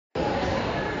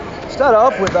Start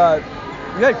off with,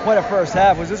 you had quite a first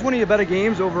half. Was this one of your better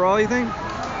games overall, you think?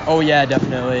 Oh yeah,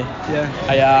 definitely.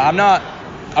 Yeah.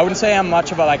 I wouldn't say I'm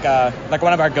much of a like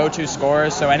one of our go-to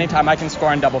scorers. So anytime I can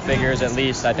score in double figures, at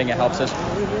least I think it helps us.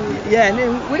 Yeah, and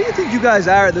then where do you think you guys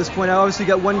are at this point? Obviously,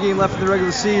 you got one game left in the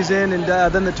regular season, and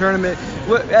then the tournament.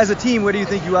 As a team, where do you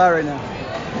think you are right now?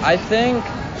 I think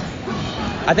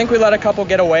we let a couple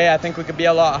get away. I think we could be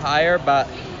a lot higher, but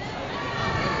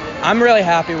I'm really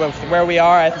happy with where we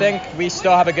are. I think we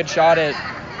still have a good shot at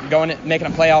making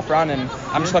a playoff run, and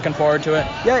I'm just looking forward to it.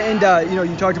 Yeah, and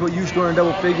you talked about you scoring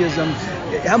double figures.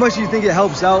 How much do you think it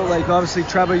helps out? Like, obviously,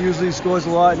 Trevor usually scores a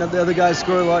lot, and the other guys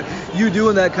score a lot. You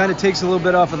doing that kind of takes a little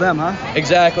bit off of them, huh?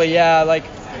 Exactly, yeah. Like,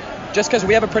 just because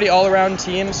we have a pretty all-around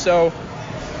team, so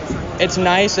it's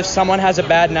nice if someone has a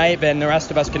bad night, then the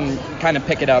rest of us can kind of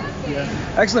pick it up. Yeah.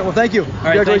 Excellent. Well, thank you. All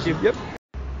right, thank you. Yep.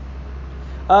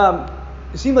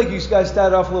 It seemed like you guys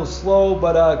started off a little slow,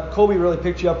 but Colby really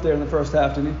picked you up there in the first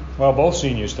half, didn't he? Well, both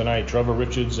seniors tonight, Trevor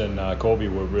Richards and Colby,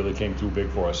 really came through big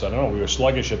for us. I don't know, we were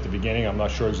sluggish at the beginning. I'm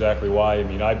not sure exactly why. I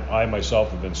mean, I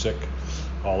myself have been sick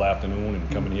all afternoon,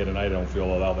 and coming here tonight, I don't feel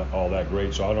all that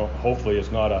great. So hopefully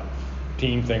it's not a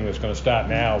team thing that's going to start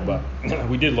now, but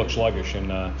we did look sluggish,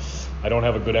 and I don't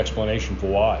have a good explanation for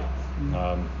why.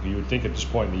 You would think at this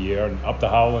point in the year, and up to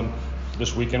Howland,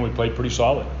 this weekend we played pretty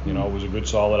solid. It was a good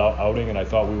solid outing, and I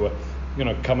thought we were,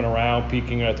 coming around,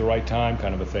 peaking at the right time,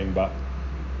 kind of a thing. But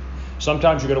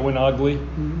sometimes you got to win ugly,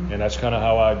 and that's kind of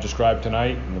how I described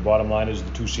tonight. And the bottom line is the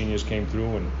two seniors came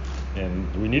through,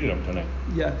 and we needed them tonight.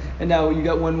 Yeah, and now you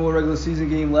got one more regular season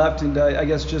game left, and I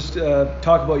guess just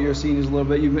talk about your seniors a little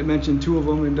bit. You mentioned two of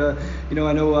them, and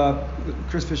I know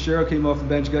Chris Fitzgerald came off the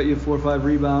bench, got you 4 or 5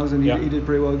 rebounds, and he did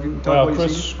pretty well. Can you talk about your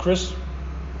seniors? Chris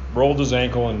rolled his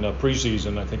ankle in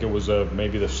preseason. I think it was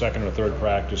maybe the second or third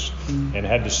practice, and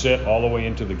had to sit all the way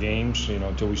into the games,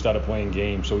 until we started playing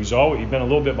games. So he's been a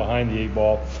little bit behind the 8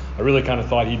 ball. I really kind of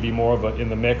thought he'd be more in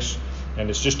the mix, and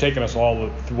it's just taken us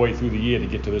all the way through the year to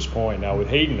get to this point. Now with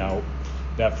Hayden out,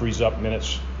 that frees up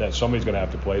minutes that somebody's going to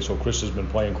have to play. So Chris has been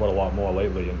playing quite a lot more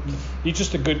lately, and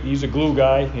he's a glue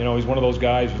guy. He's one of those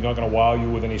guys. He's not going to wow you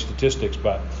with any statistics,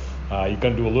 but he's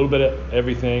going to do a little bit of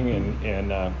everything,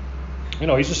 and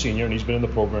he's a senior, and he's been in the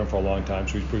program for a long time,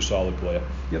 so he's a pretty solid player.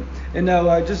 Yep. And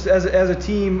now, just as a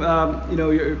team,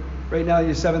 you're right now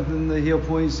you're 7th in the heel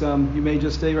points. You may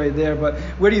just stay right there, but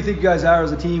where do you think you guys are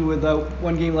as a team with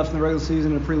one game left in the regular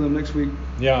season and a prelim next week?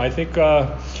 Yeah, I think,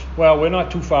 we're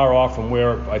not too far off from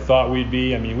where I thought we'd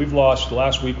be. I mean,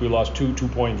 last week we lost 2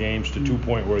 2-point games to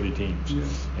 2-point worthy teams. Yeah.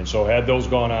 And so had those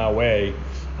gone our way,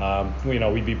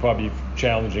 we'd be probably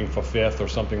challenging for 5th or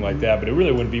something like that, but it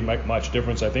really wouldn't be much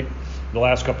difference. I think the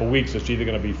last couple of weeks it's either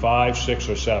going to be 5, 6,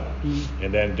 or 7,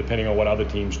 and then depending on what other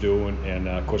teams do, and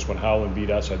of course when Howland beat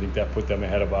us, I think that put them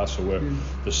ahead of us, so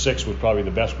the 6 was probably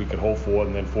the best we could hope for,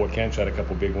 and then Fort Kent's had a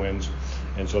couple big wins,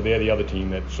 and so they're the other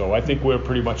team so I think we're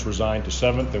pretty much resigned to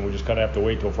 7th, and we just kind of have to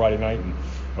wait till Friday night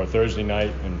or Thursday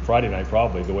night and Friday night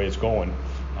probably the way it's going,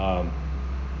 find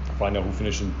out who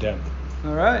finishes in 10th.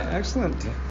 All right, excellent.